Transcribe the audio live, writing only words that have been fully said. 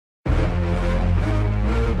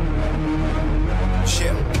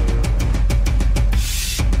Chill.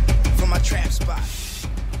 From my trap spot.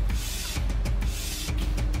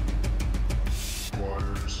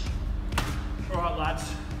 Alright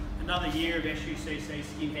lads, another year of SUCC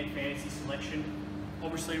Skinhead Fantasy Selection.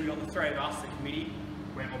 Obviously we've got the three of us, the committee.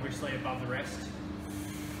 We're obviously above the rest.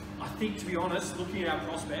 I think, to be honest, looking at our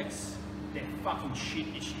prospects, they're fucking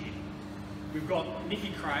shit this year. We've got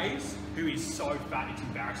Nicky Craze, who is so fat it's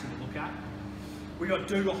embarrassing to look at. We've got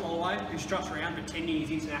Dougal Holloway, who struts around pretending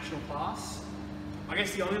he's international class. I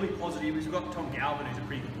guess the only positive is we've got Tom Galvin, who's a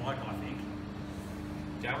pretty good bloke, I think.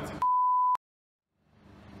 Galvin's a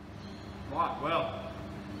right, well,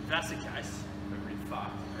 if that's the case, we're pretty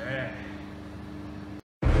fucked. Yeah.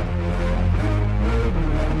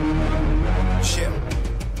 Chill.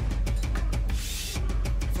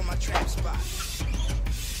 From my trap spot.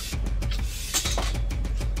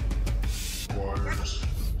 Waters.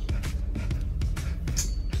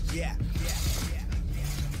 Yeah.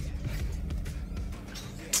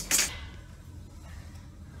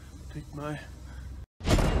 Pick my...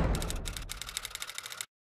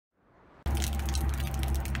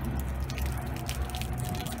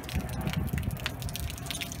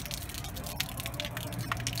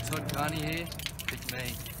 Todd Carney here, pick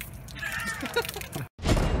me.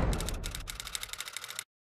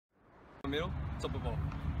 Middle, top of ball.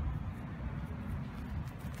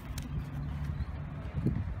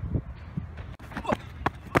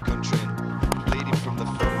 Country. Leading from the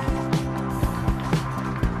front.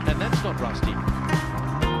 And that's not rusty.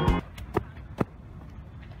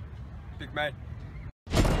 Big mate.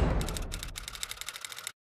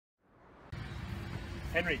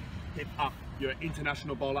 Henry, hit up. You're an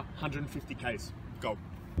international bowler, 150 Ks. Go.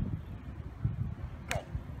 Go.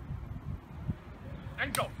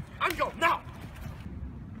 And go. And go. Now!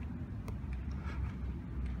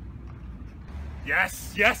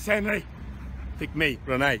 Yes, yes, Henry. Pick me,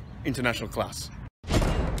 Renee, international class.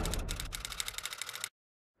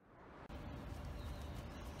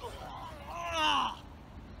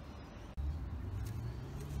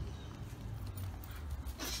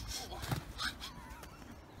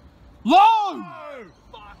 Low!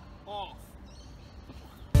 Fuck off.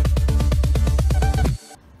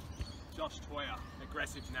 Josh Toyer,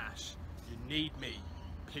 aggressive Nash. You need me.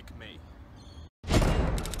 Pick me.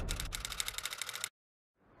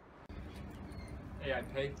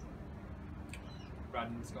 EAP.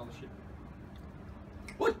 Radden scholarship.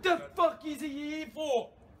 What the fuck is he here for?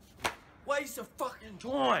 Waste of fucking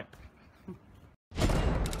time.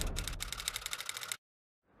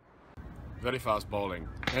 Very fast bowling.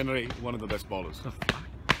 Henry, one of the best bowlers.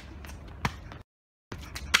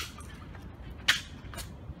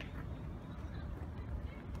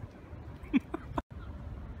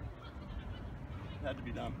 Had to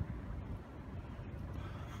be done.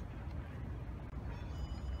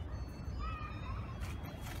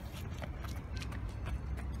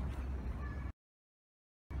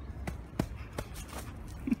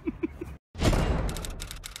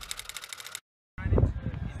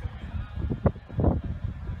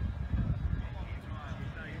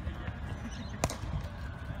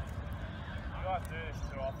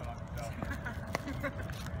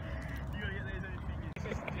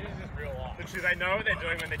 Literally, they know what they're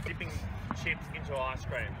doing when they're dipping chips into ice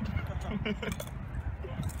cream. Wouldn't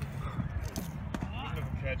have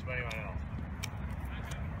occurred to anyone else.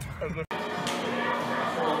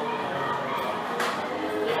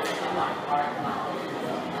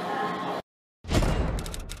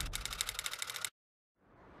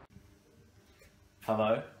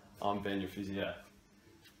 Hello, I'm Ben, your physio.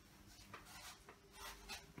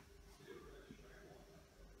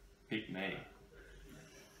 Pick me.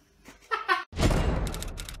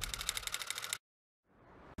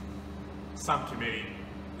 Some committee.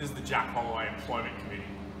 This is the Jack Holloway Employment Committee.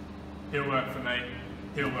 He'll work for me,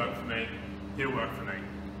 he'll work for me, he'll work for me.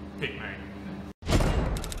 Pick me.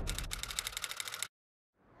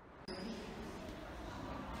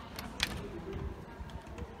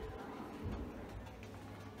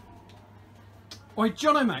 Oi,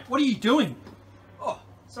 Jono, mate, what are you doing? Oh,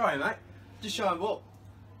 sorry, mate. Just showing what.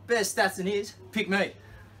 Better stats than his. Pick me.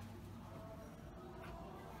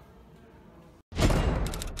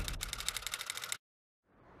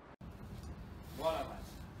 Righto, lads.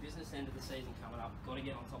 Business end of the season coming up. Got to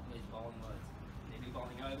get on top of these bowling loads. Need to be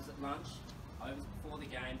bowling overs at lunch, overs before the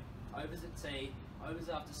game, overs at tea, overs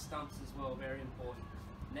after stumps as well. Very important.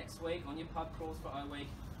 Next week on your pub crawls for O week,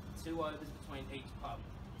 2 overs between each pub.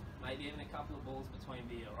 Maybe even a couple of balls between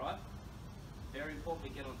beer, alright? Very important we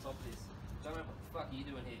get on top of this. Don't know what the fuck are you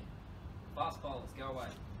doing here. Fast bowlers, go away.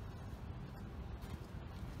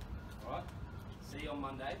 Alright? See you on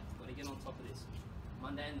Monday. Got to get on top of this.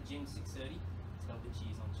 Monday in the gym, 6:30. Tell the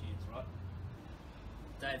cheers on tunes, right?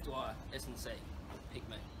 Dave Dwyer, S&C. Pick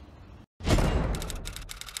me.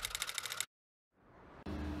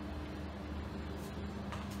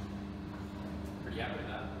 Pretty happy with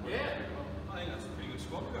that. Yeah, I think that's a pretty good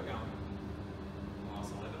squad we've got going.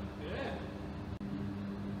 Nice 11. Yeah.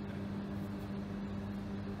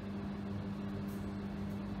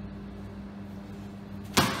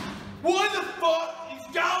 Why the fuck is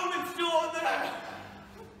Goldman still on there?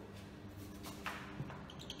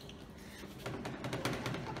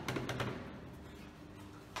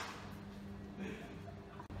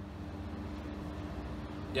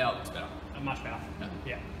 Yeah, it's better. Much better.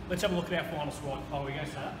 Yeah. Let's have a look at our final squad. Oh, we go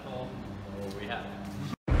start? Or... Oh, we have.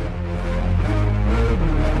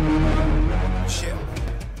 Chill.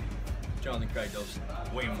 John the Craig Dobson.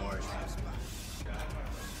 William Morris.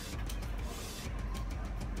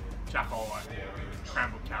 Jack Holloway.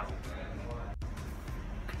 Cranbrook Carroll.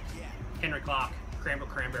 Henry Clark. Cranbrook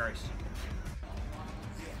Cranberries.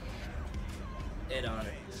 Ed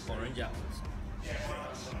Arnott, Orange Apples.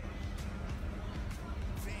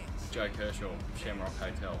 Joe Kershaw, Shamrock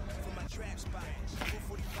Hotel.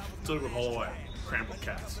 Silver Holloway. Cranbrook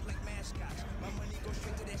Cats.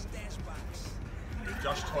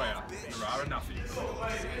 Josh Toyer. Narara Nuffies.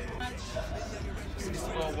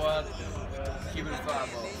 Worldwide. Cuban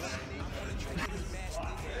Fireball.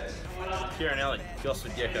 Kieran Ellie,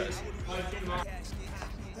 Gosford Geckos.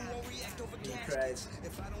 Craze.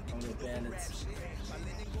 On the Bandits.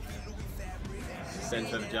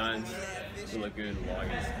 Centre Jones, the Lagoon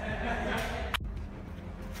Tigers.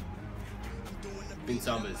 Vince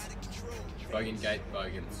Summers, Bogan Gate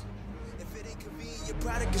Bogans. Your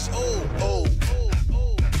product is old.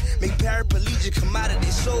 Make paraplegic come out of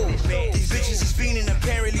their soul. These bitches is fiending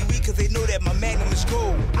apparently weak cause they know that my magnum is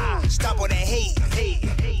cold. Stop all that hate.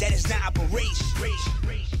 That is not operation.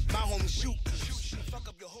 My homie shoot. Fuck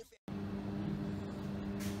up your whole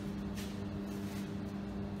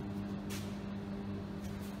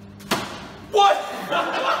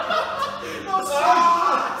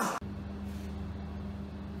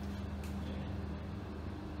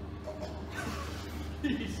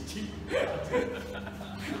He's cheap.